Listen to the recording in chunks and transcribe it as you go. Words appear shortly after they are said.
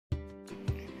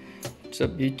What's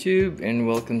up YouTube, and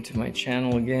welcome to my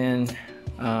channel again.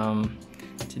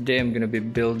 Today I'm going to be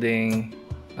building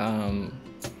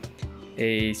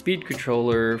a speed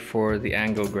controller for the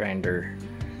angle grinder.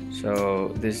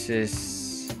 So this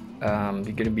is you're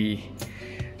going to be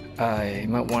you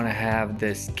might want to have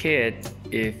this kit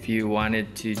if you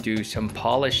wanted to do some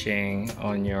polishing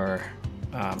on your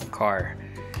car,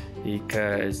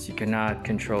 because you cannot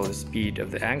control the speed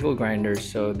of the angle grinder,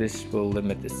 so this will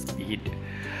limit the speed.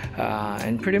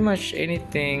 And pretty much any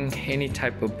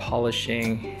type of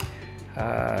polishing,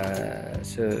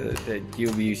 so that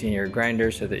you'll be using your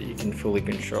grinder so that you can fully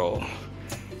control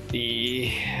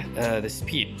the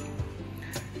speed.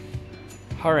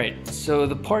 Alright, so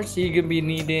the parts that you're going to be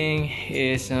needing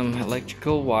is some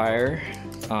electrical wire,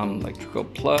 electrical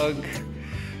plug,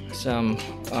 some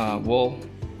wall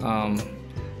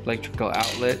electrical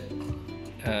outlet.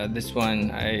 This one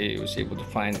I was able to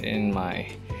find in my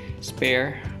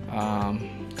spare.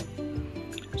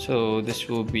 So this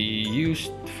will be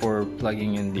used for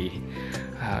plugging in the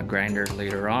grinder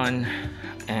later on,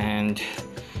 and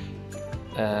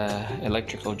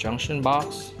electrical junction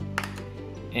box,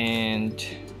 and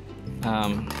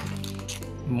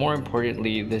more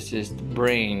importantly, this is the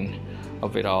brain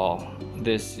of it all.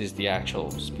 This is the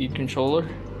actual speed controller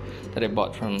that I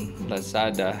bought from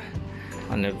Lazada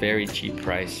on a very cheap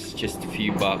price, just a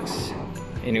few bucks.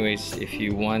 Anyways, if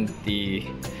you want the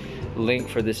link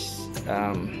for this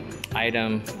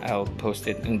item, I'll post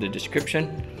it in the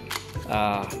description.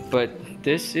 But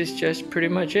this is just pretty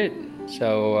much it.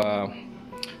 So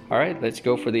alright, let's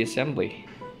go for the assembly.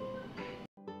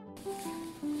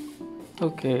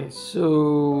 Okay,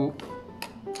 so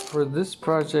for this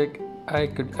project I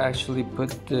could actually put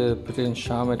the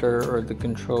potentiometer or the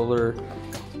controller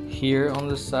here on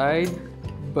the side,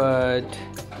 but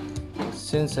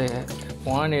since I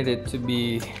wanted it to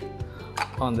be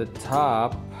on the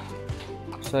top,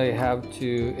 so I have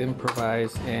to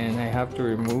improvise, and I have to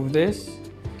remove this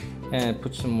and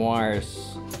put some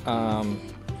wires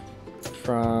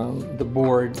from the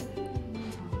board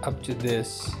up to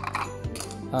this,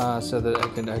 so that I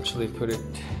can actually put it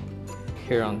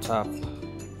here on top.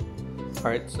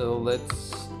 Alright, so let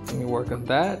me work on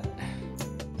that.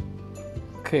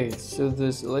 Okay, so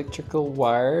this electrical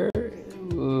wire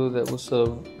that will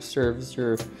serve as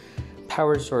your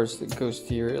power source that goes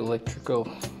to your electrical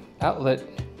outlet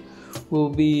will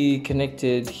be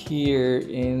connected here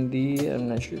in the, I'm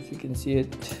not sure if you can see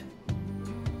it,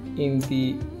 in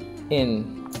the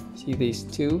in. See these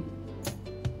two?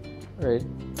 Right,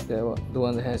 the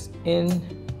one that has in.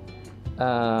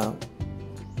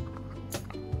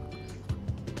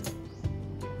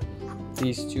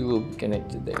 These two will be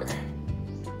connected there.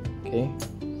 Okay.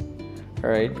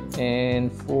 Alright,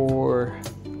 and for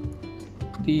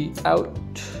the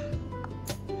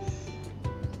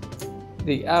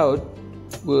out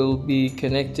will be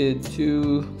connected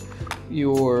to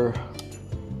your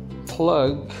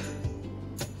plug,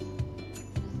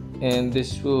 and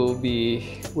this will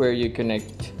be where you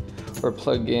connect or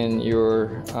plug in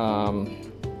your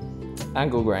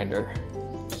angle grinder.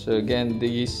 So again,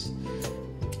 these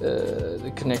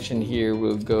the connection here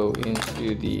will go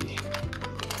into the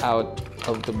out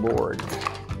of the board,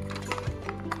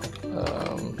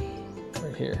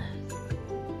 right here.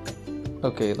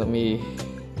 Okay, let me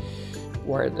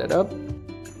wire that up.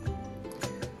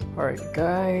 Alright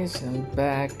guys, I'm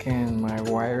back and my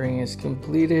wiring is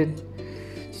completed.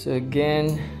 So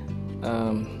again,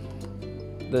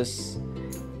 this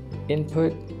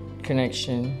input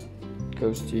connection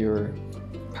goes to your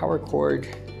power cord,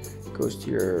 goes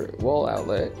to your wall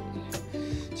outlet.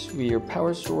 This will be your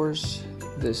power source.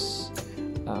 This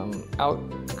out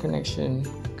connection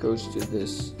goes to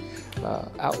this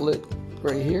outlet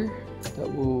right here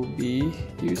that will be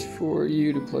used for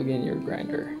you to plug in your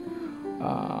grinder.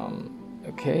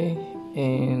 Okay,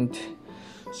 and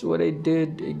so what I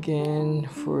did again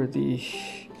for the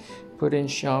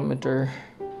potentiometer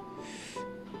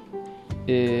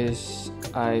is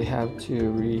I have to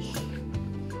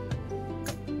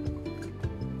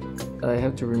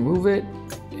remove it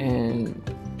and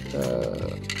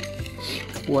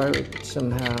wire it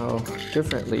somehow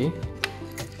differently.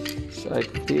 So I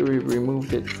completely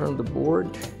removed it from the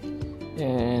board,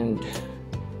 and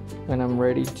when I'm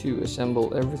ready to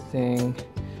assemble everything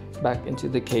back into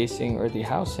the casing or the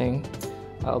housing,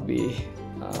 I'll be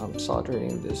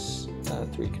soldering this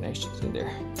 3 connections in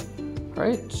there.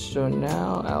 Alright, so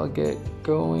now I'll get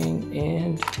going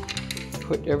and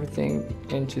put everything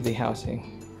into the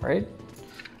housing. Alright,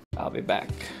 I'll be back.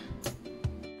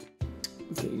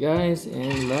 Okay guys,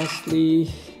 and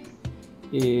lastly,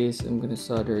 is I'm gonna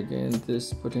solder again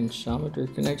this potentiometer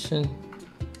connection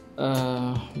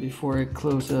before I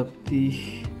close up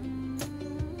the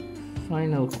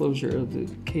final closure of the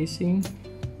casing.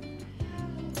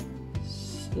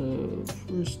 So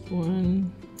first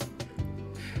one,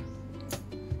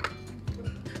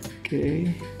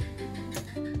 okay,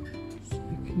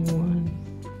 second one,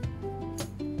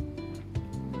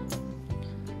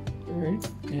 all right,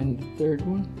 and the third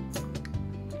one.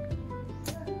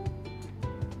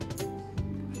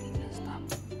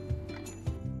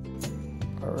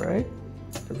 All right,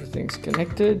 everything's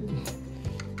connected.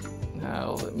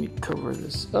 Now let me cover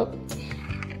this up,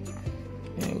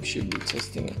 and we should be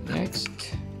testing it next.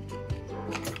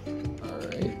 All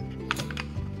right.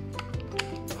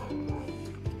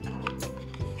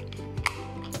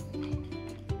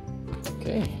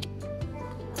 Okay.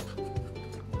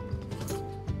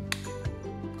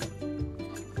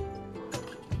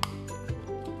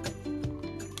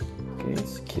 Okay,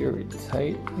 secure it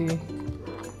tightly.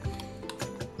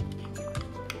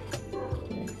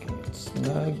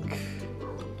 Snug.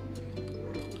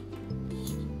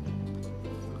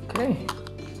 Okay.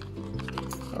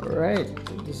 All right.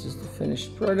 This is the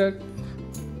finished product.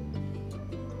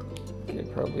 Okay,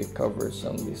 probably cover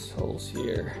some of these holes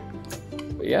here.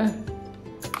 But yeah,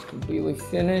 it's completely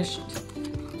finished.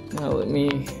 Now let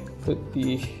me put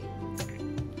the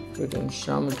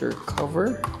potentiometer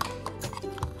cover.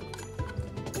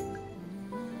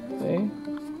 Okay.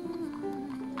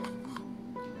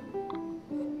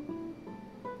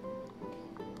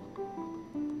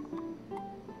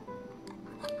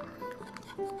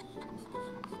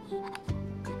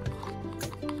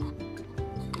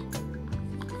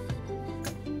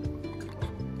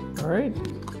 All right,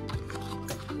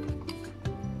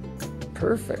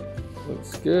 perfect,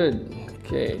 looks good.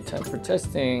 Okay, time for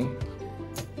testing.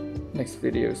 Next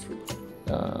video is for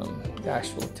the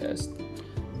actual test.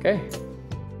 Okay.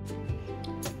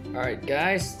 All right,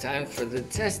 guys, time for the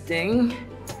testing.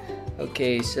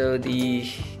 Okay, so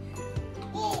it's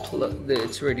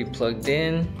already plugged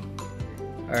in.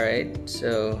 All right,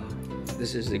 so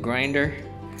this is the grinder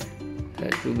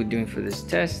that we'll be doing for this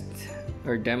test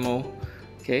or demo.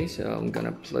 Okay, so I'm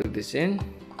gonna plug this in.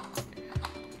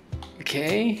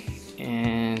 Okay,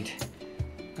 and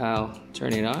I'll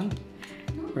turn it on.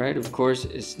 Right, of course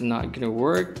it's not gonna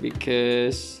work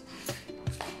because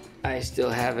I still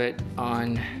have it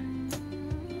on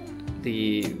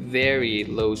the very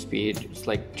low speed. It's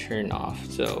like turned off.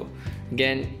 So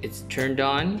again, it's turned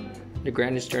on, the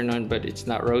grind is turned on, but it's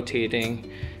not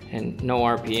rotating, and no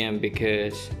RPM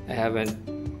because I haven't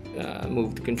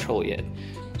moved the control yet.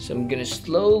 So I'm gonna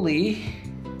slowly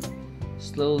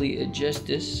adjust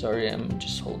this. Sorry, I'm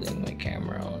just holding my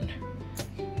camera on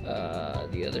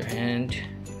the other hand.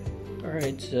 All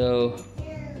right, so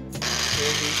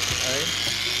slowly, all right.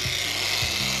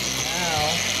 Now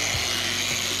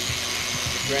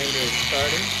the grinder is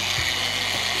starting.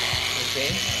 Okay,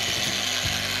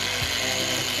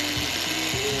 and you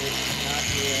see it's not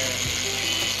here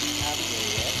halfway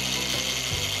yet.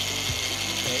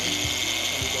 Okay,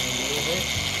 I'm gonna move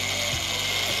it.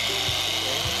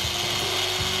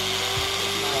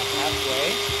 Halfway,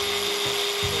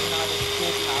 so not at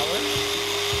full power.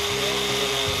 Then we're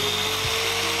gonna go.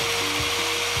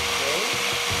 Okay,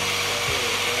 there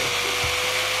we go. So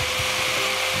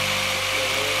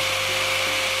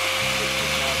this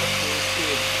is now the full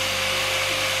speed.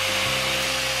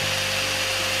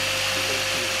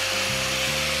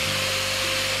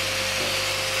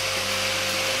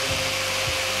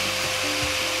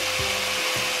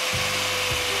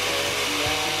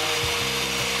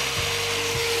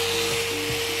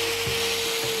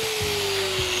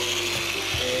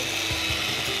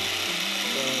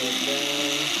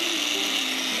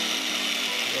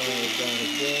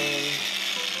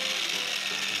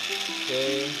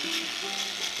 Okay,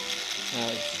 now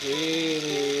it's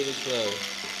really slow.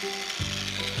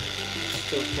 It's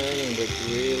still turning, but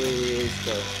really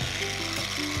slow.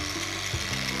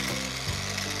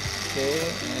 Okay,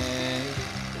 and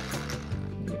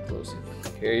let me close it.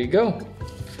 Here you go.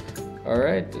 All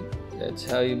right, that's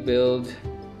how you build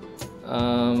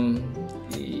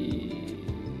the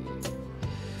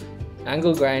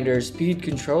angle grinder speed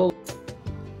control.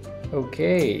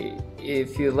 Okay,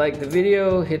 if you like the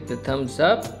video, hit the thumbs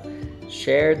up,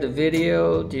 share the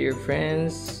video to your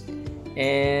friends,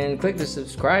 and click the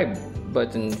subscribe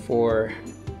button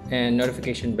and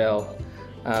notification bell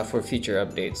for future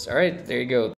updates. All right, there you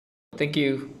go. Thank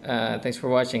you. Thanks for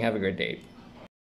watching. Have a great day.